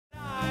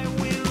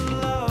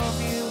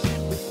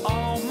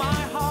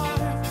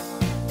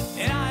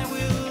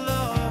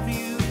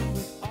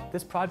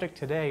This project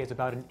today is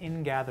about an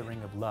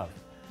ingathering of love.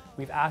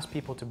 We've asked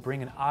people to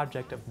bring an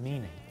object of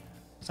meaning,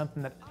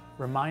 something that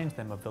reminds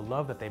them of the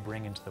love that they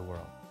bring into the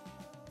world.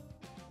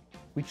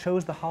 We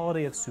chose the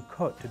holiday of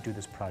Sukkot to do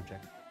this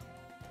project.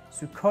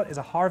 Sukkot is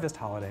a harvest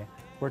holiday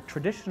where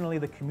traditionally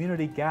the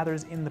community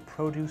gathers in the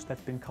produce that's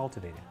been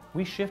cultivated.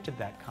 We shifted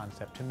that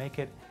concept to make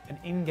it an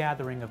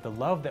ingathering of the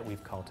love that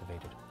we've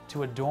cultivated,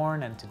 to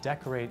adorn and to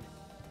decorate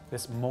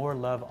this More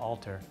Love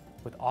altar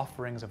with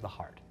offerings of the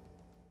heart.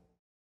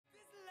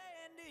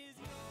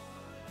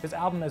 This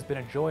album has been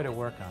a joy to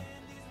work on.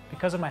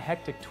 Because of my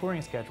hectic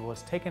touring schedule,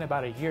 it's taken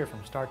about a year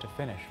from start to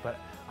finish, but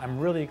I'm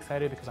really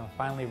excited because I'm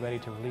finally ready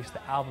to release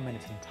the album in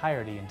its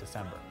entirety in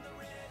December.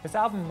 This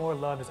album, More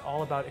Love, is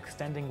all about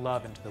extending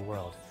love into the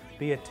world,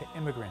 be it to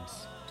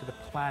immigrants, to the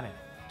planet,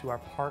 to our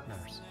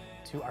partners,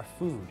 to our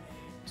food,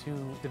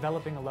 to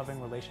developing a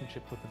loving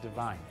relationship with the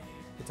divine.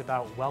 It's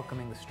about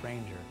welcoming the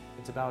stranger,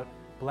 it's about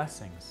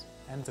blessings,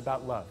 and it's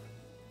about love.